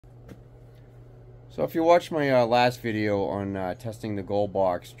So if you watched my last video on testing the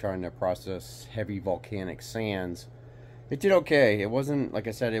Goldbox, trying to process heavy volcanic sands, it did okay. It wasn't, like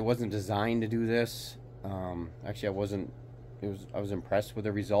I said, it wasn't designed to do this. Actually, I wasn't. I was impressed with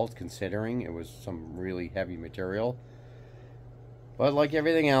the results, considering it was some really heavy material. But like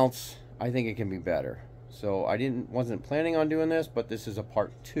everything else, I think it can be better. So wasn't planning on doing this, but this is a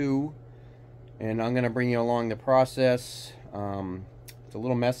part 2, and I'm gonna bring you along the process. It's a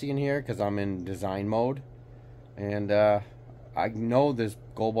little messy in here because I'm in design mode, and I know this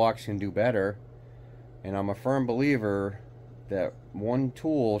Goldbox can do better, and I'm a firm believer that one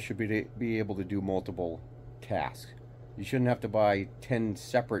tool should be able to do multiple tasks. You shouldn't have to buy 10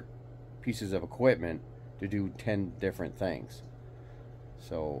 separate pieces of equipment to do 10 different things.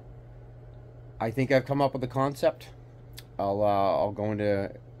 So I think I've come up with a concept. I'll go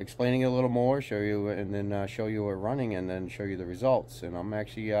into explaining it a little more, show you, and then show you it running, and then show you the results. And I'm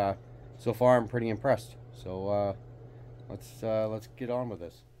actually so far I'm pretty impressed. So let's get on with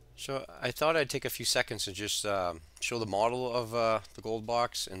this. So I thought I'd take a few seconds and just show the model of the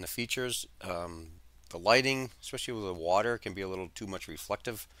Goldbox and the features. The lighting, especially with the water, can be a little too much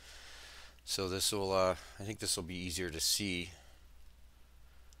reflective. So this will, I think this will be easier to see.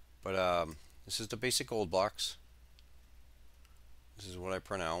 But this is the basic Goldbox. This is what I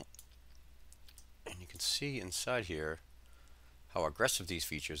print out. And you can see inside here how aggressive these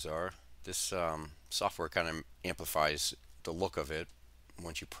features are. This software kind of amplifies the look of it.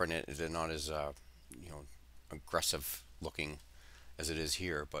 Once you print it, they're not as aggressive looking as it is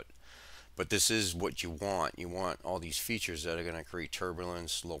here, but this is what you want. You want all these features that are going to create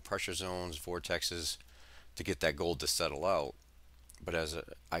turbulence, low pressure zones, vortexes, to get that gold to settle out. But as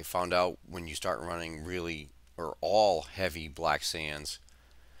I found out, when you start running really or all heavy black sands,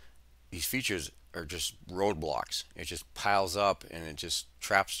 these features are just roadblocks. It just piles up and it just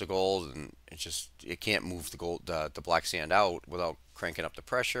traps the gold, and it can't move the black sand out without cranking up the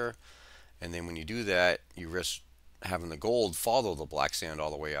pressure. And then when you do that, you risk having the gold follow the black sand all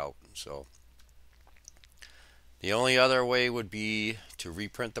the way out. So the only other way would be to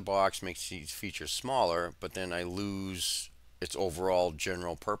reprint the box, make these features smaller, but then I lose its overall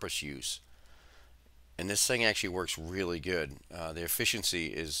general purpose use. And this thing actually works really good. The efficiency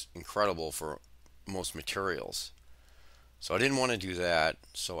is incredible for most materials. So I didn't want to do that,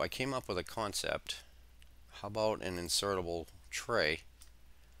 so I came up with a concept. How about an insertable tray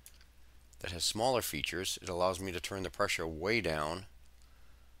that has smaller features? It allows me to turn the pressure way down,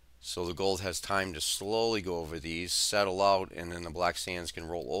 so the gold has time to slowly go over these, settle out, and then the black sands can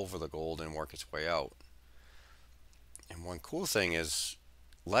roll over the gold and work its way out. And one cool thing is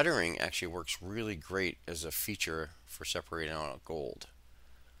lettering actually works really great as a feature for separating out gold.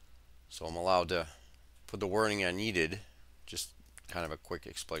 So I'm allowed to put the wording I needed, just kind of a quick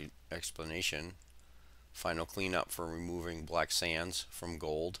explanation. Final cleanup for removing black sands from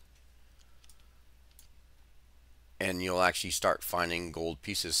gold. And you'll actually start finding gold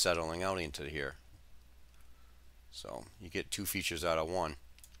pieces settling out into here. So you get 2 features out of 1.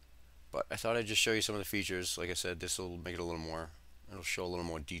 But I thought I'd just show you some of the features. Like I said, this will make it a little more, it'll show a little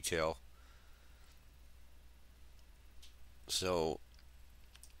more detail. So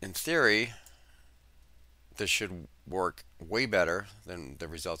in theory, this should work way better than the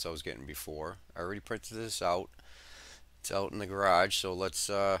results I was getting before. I already printed this out. It's out in the garage, so let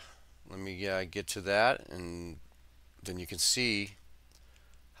me get to that, and then you can see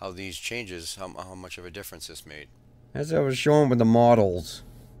how these changes, how much of a difference this made. As I was showing with the models,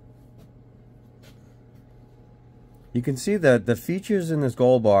 you can see that the features in this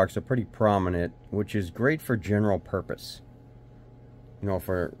Goldbox are pretty prominent, which is great for general purpose. You know,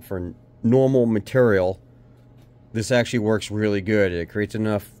 for normal material, this actually works really good. It creates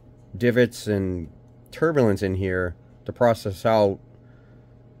enough divots and turbulence in here to process out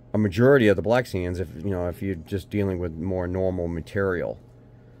a majority of the black sands if you're just dealing with more normal material.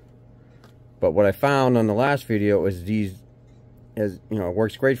 But what I found on the last video is it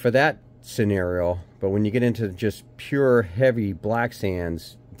works great for that scenario, but when you get into just pure heavy black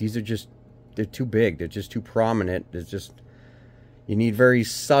sands, they're too big, they're just too prominent. You need very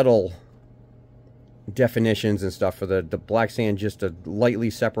subtle definitions and stuff for the black sand just to lightly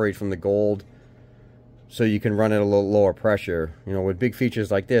separate from the gold, so you can run at a little lower pressure. With big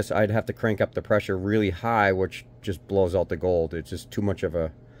features like this, I'd have to crank up the pressure really high, which just blows out the gold. It's just too much of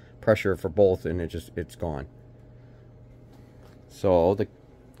a pressure for both, and it's gone. So the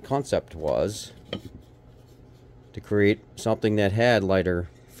concept was to create something that had lighter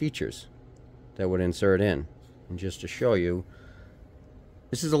features that would insert in. And just to show you,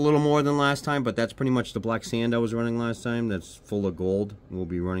 This is a little more than last time, but that's pretty much the black sand I was running last time. That's full of gold. We'll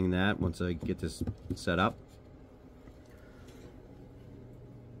be running that once I get this set up.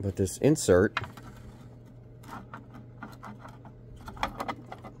 But this insert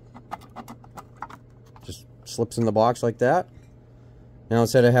just slips in the box like that. Now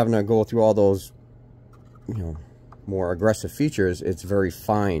instead of having to go through all those, you know, more aggressive features, it's very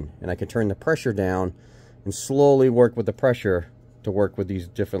fine, and I can turn the pressure down and slowly work with the pressure to work with these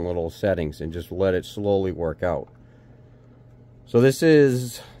different little settings and just let it slowly work out. So this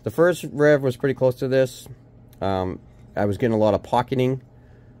is, the first rev was pretty close to this. I was getting a lot of pocketing,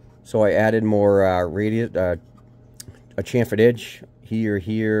 so I added more a chamfered edge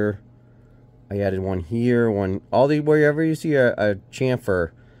here. I added one here, wherever you see a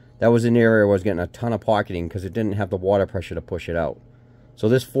chamfer, that was an area where I was getting a ton of pocketing because it didn't have the water pressure to push it out. So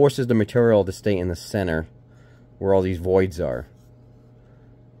this forces the material to stay in the center where all these voids are,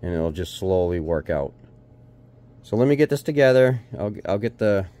 and it'll just slowly work out. So let me get this together. I'll get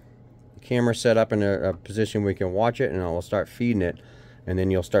the camera set up in a position where we can watch it, and I'll start feeding it, and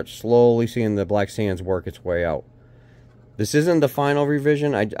then you'll start slowly seeing the black sands work its way out. This isn't the final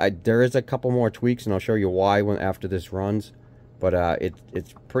revision. There is a couple more tweaks, and I'll show you why after this runs, but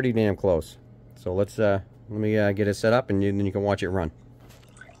it's pretty damn close. So let me get it set up, and then you can watch it run.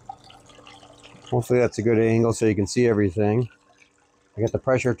 Hopefully that's a good angle so you can see everything. I got the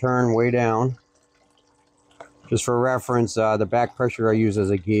pressure turned way down. Just for reference, the back pressure I use as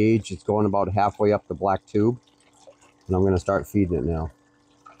a gauge, it's going about halfway up the black tube. And I'm going to start feeding it now.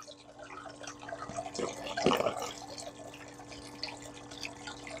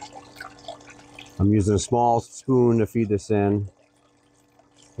 I'm using a small spoon to feed this in,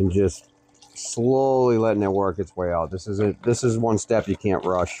 and just slowly letting it work its way out. This is one step you can't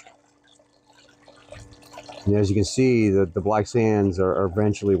rush. And as you can see, the black sands are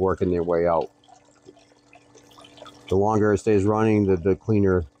eventually working their way out. The longer it stays running, the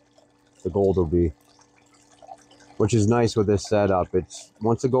cleaner the gold will be. Which is nice with this setup. It's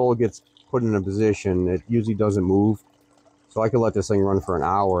once the gold gets put in a position, it usually doesn't move. So I could let this thing run for an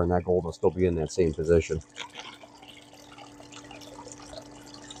hour and that gold will still be in that same position.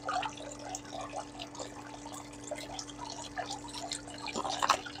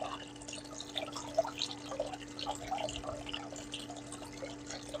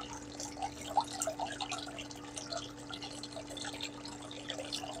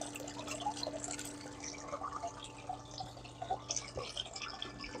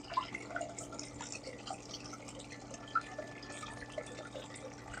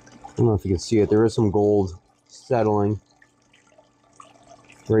 I don't know if you can see it. There is some gold settling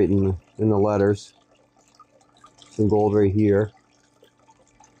right in the letters. Some gold right here.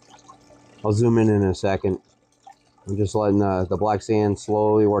 I'll zoom in a second. I'm just letting the black sand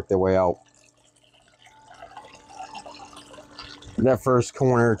slowly work their way out. That first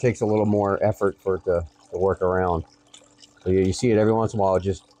corner takes a little more effort for it to work around. So you see it every once in a while.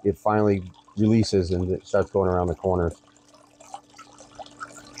 It finally releases and it starts going around the corners.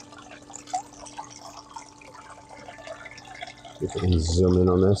 If I can zoom in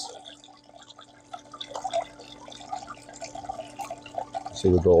on this.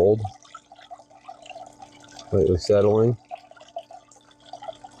 See the gold lightly settling.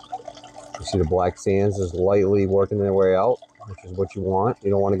 You see the black sands just lightly working their way out, which is what you want.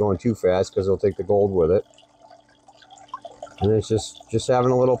 You don't want to go in too fast because it'll take the gold with it. And it's just having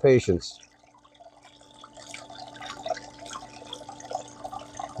a little patience.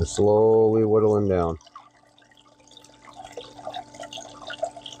 Just slowly whittling down.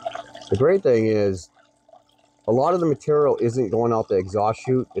 The great thing is, a lot of the material isn't going out the exhaust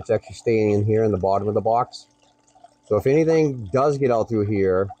chute. It's actually staying in here in the bottom of the box. So if anything does get out through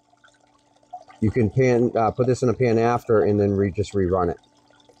here, you can put this in a pan after and then just rerun it.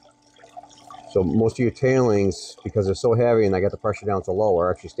 So most of your tailings, because they're so heavy and I got the pressure down so low,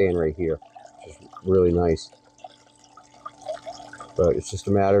 are actually staying right here, which is really nice. But it's just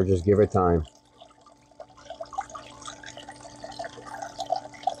a matter of just give it time.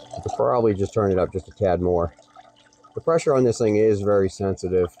 I could probably just turn it up just a tad more. The pressure on this thing is very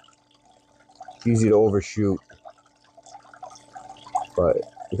sensitive. It's easy to overshoot. But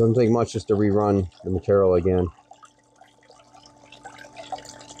it doesn't take much just to rerun the material again.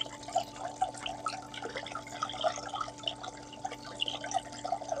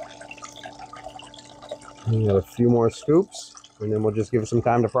 We got a few more scoops, and then we'll just give it some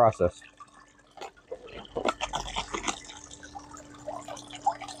time to process.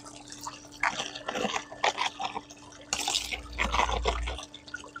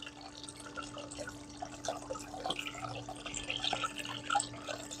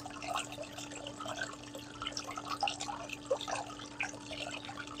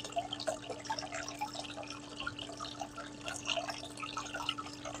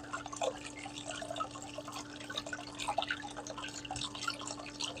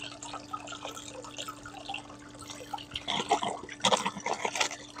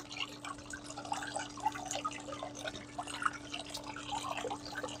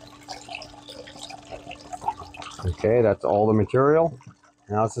 Okay, that's all the material.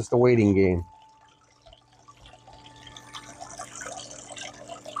 Now it's just a waiting game.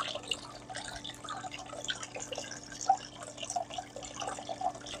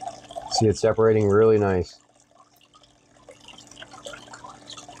 See it separating really nice.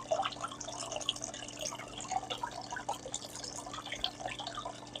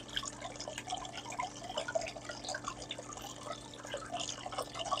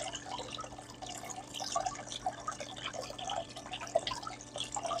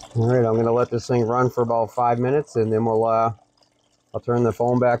 All right, I'm gonna let this thing run for about 5 minutes, and then I'll turn the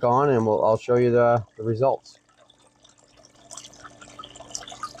phone back on, and I'll show you the results.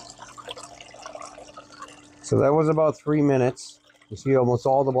 So that was about 3 minutes. You see almost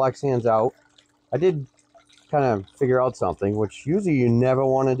all the black sand's out. I did kind of figure out something, which usually you never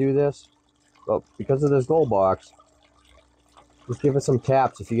want to do this, but because of this Goldbox, just give it some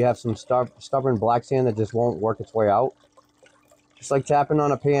taps. If you have some stubborn black sand that just won't work its way out, just like tapping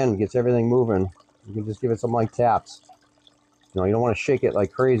on a pan gets everything moving. You can just give it some light taps. You know, you don't want to shake it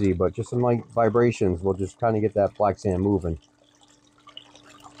like crazy, but just some light vibrations will just kind of get that black sand moving.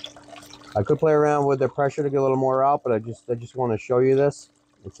 I could play around with the pressure to get a little more out, but I just want to show you this.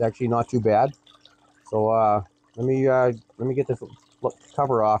 It's actually not too bad. So let me get this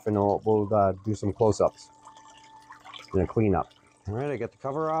cover off, and we'll do some close-ups and a cleanup. All right, I got the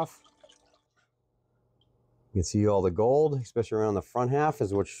cover off. You can see all the gold, especially around the front half,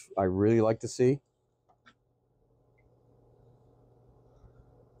 is which I really like to see.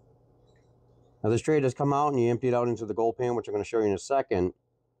 Now this tray does come out and you empty it out into the gold pan, which I'm going to show you in a second.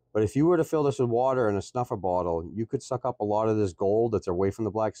 But if you were to fill this with water in a snuffer bottle, you could suck up a lot of this gold that's away from the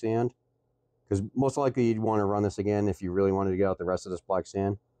black sand. Because most likely you'd want to run this again if you really wanted to get out the rest of this black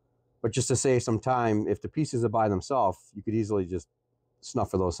sand. But just to save some time, if the pieces are by themselves, you could easily just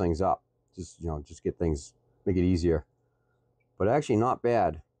snuffer those things up. Just, you know, just get things, make it easier. But actually not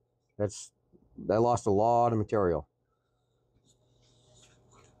bad. That lost a lot of material.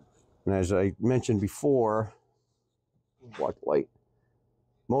 And as I mentioned before, black light,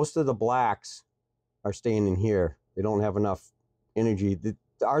 most of the blacks are staying in here. They don't have enough energy.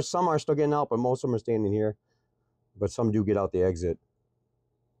 Some are still getting out, but most of them are staying in here. But some do get out the exit.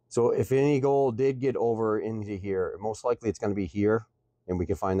 So if any gold did get over into here, most likely it's going to be here. And we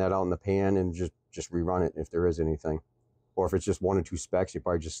can find that out in the pan and just rerun it if there is anything. Or if it's just 1 or 2 specks, you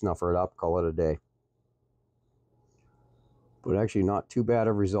probably just snuffer it up, call it a day. But actually not too bad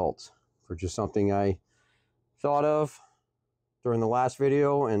of results for just something I thought of during the last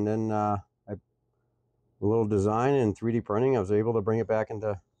video, and then a little design and 3D printing, I was able to bring it back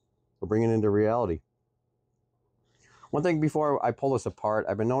into reality. One thing before I pull this apart,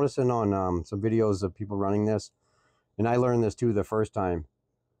 I've been noticing on some videos of people running this, and I learned this too the first time.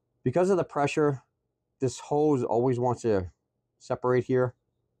 Because of the pressure, this hose always wants to separate here.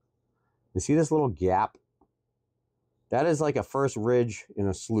 You see this little gap? That is like a first ridge in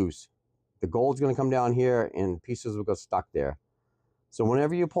a sluice. The gold's going to come down here and pieces will get stuck there. So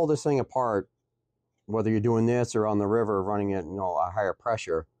whenever you pull this thing apart, whether you're doing this or on the river running at, you know, a higher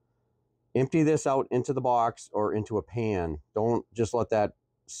pressure, empty this out into the box or into a pan. Don't just let that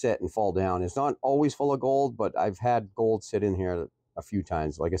sit and fall down. It's not always full of gold, but I've had gold sit in here a few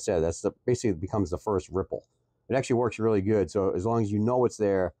times. Like I said, that's basically becomes the first ripple. It actually works really good. So as long as you know it's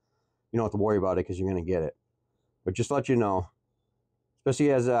there, you don't have to worry about it because you're going to get it. But just let you know,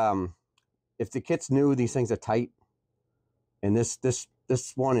 especially as if the kit's new, these things are tight. And this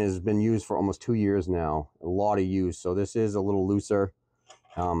one has been used for almost 2 years now. A lot of use. So this is a little looser.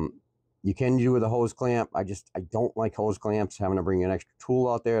 You can do with a hose clamp. I don't like hose clamps, having to bring an extra tool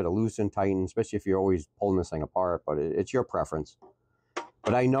out there to loosen, tighten, especially if you're always pulling this thing apart. But it's your preference.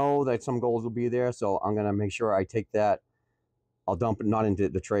 But I know that some golds will be there, so I'm going to make sure I take that. I'll dump it, not into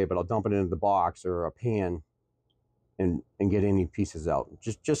the tray, but I'll dump it into the box or a pan and get any pieces out.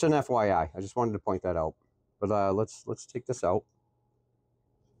 Just an FYI. I just wanted to point that out. But let's take this out.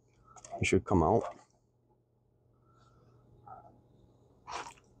 It should come out.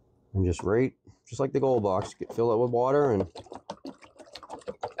 And just like the Goldbox, fill it with water and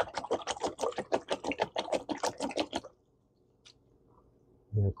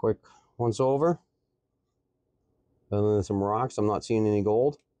a quick once over. And then some rocks. I'm not seeing any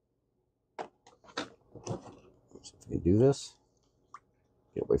gold. So if we do this,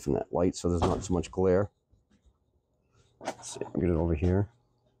 get away from that light so there's not so much glare. Let's see, get it over here.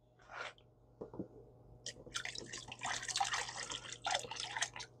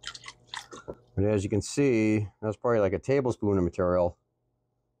 But as you can see, that's probably like a tablespoon of material.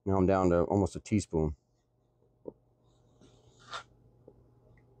 Now I'm down to almost a teaspoon.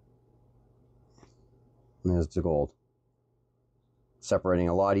 And there's the gold. Separating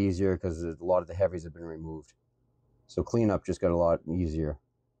a lot easier because a lot of the heavies have been removed. So cleanup just got a lot easier.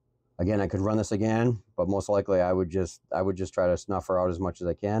 Again, I could run this again, but most likely I would just try to snuff her out as much as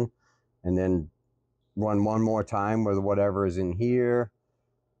I can, and then run one more time with whatever is in here,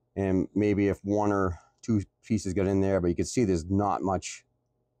 and maybe if one or two pieces got in there, but you can see there's not much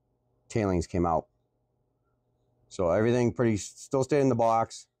tailings came out. So everything pretty still stayed in the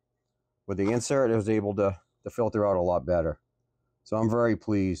box. With the insert, it was able to filter out a lot better. So I'm very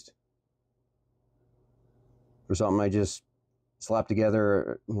pleased. For something I just slapped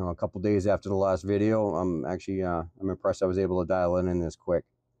together, you know, a couple days after the last video, I'm actually I'm impressed I was able to dial it in this quick.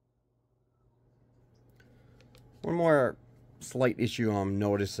 One more slight issue I'm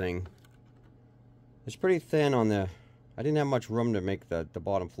noticing. It's pretty thin on the... I didn't have much room to make the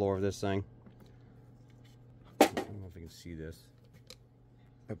bottom floor of this thing. I don't know if you can see this.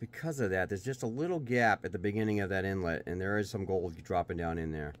 But because of that, there's just a little gap at the beginning of that inlet, and there is some gold dropping down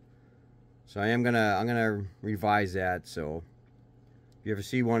in there. So I'm gonna revise that. So if you ever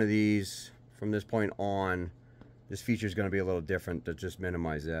see one of these from this point on, this feature is gonna be a little different to just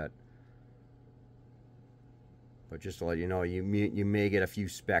minimize that. But just to let you know, you may get a few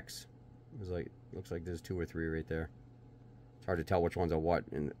specks. Looks like there's 2 or 3 right there. It's hard to tell which ones are what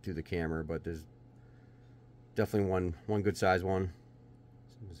through the camera, but there's definitely one good size one.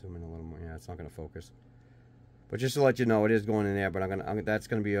 Zoom in a little more. Yeah, it's not going to focus. But just to let you know, it is going in there. But that's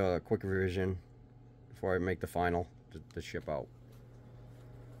going to be a quick revision before I make the final to ship out.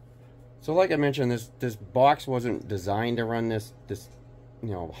 So, like I mentioned, this box wasn't designed to run this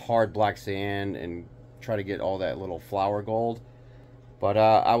hard black sand and try to get all that little flower gold. But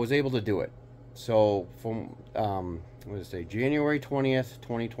I was able to do it. So from what did I say? January 20th,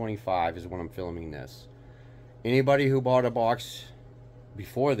 2025 is when I'm filming this. Anybody who bought a box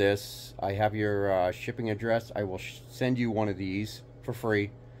before this, I have your shipping address. I will send you one of these for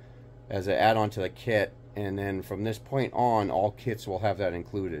free as an add-on to the kit, and then from this point on, all kits will have that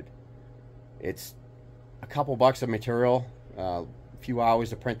included. It's a couple bucks of material, a few hours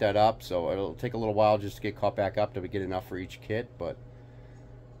to print that up, so it'll take a little while just to get caught back up to get enough for each kit, but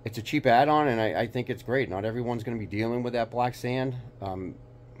it's a cheap add-on, and I think it's great. Not everyone's going to be dealing with that black sand.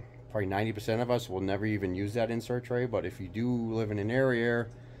 Probably 90% of us will never even use that insert tray, but if you do live in an area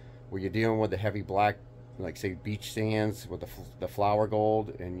where you're dealing with the heavy black, like say beach sands with the flower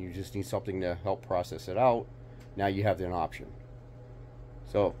gold, and you just need something to help process it out, now you have an option.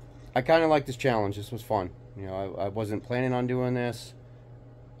 So I kind of like this challenge. This was fun. You know, I wasn't planning on doing this.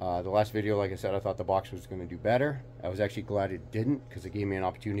 The last video, like I said, I thought the box was going to do better. I was actually glad it didn't, because it gave me an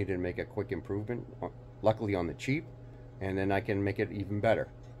opportunity to make a quick improvement, luckily on the cheap, and then I can make it even better.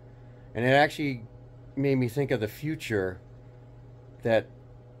 And it actually made me think of the future, that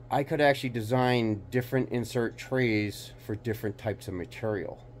I could actually design different insert trays for different types of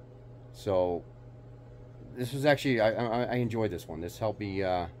material. So this was actually, I enjoyed this one. This helped me,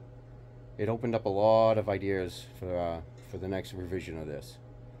 it opened up a lot of ideas for the next revision of this.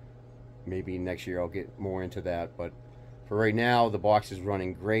 Maybe next year I'll get more into that, but for right now, the box is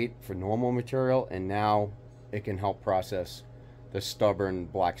running great for normal material, and now it can help process the stubborn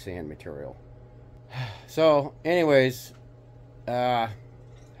black sand material. So anyways, have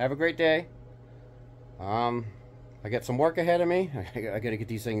a great day. I got some work ahead of me. I gotta get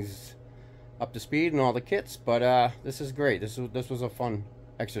these things up to speed and all the kits, but this is great. This was a fun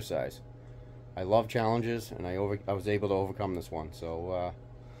exercise. I love challenges, and I was able to overcome this one. So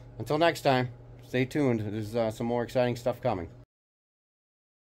until next time, stay tuned. There's some more exciting stuff coming.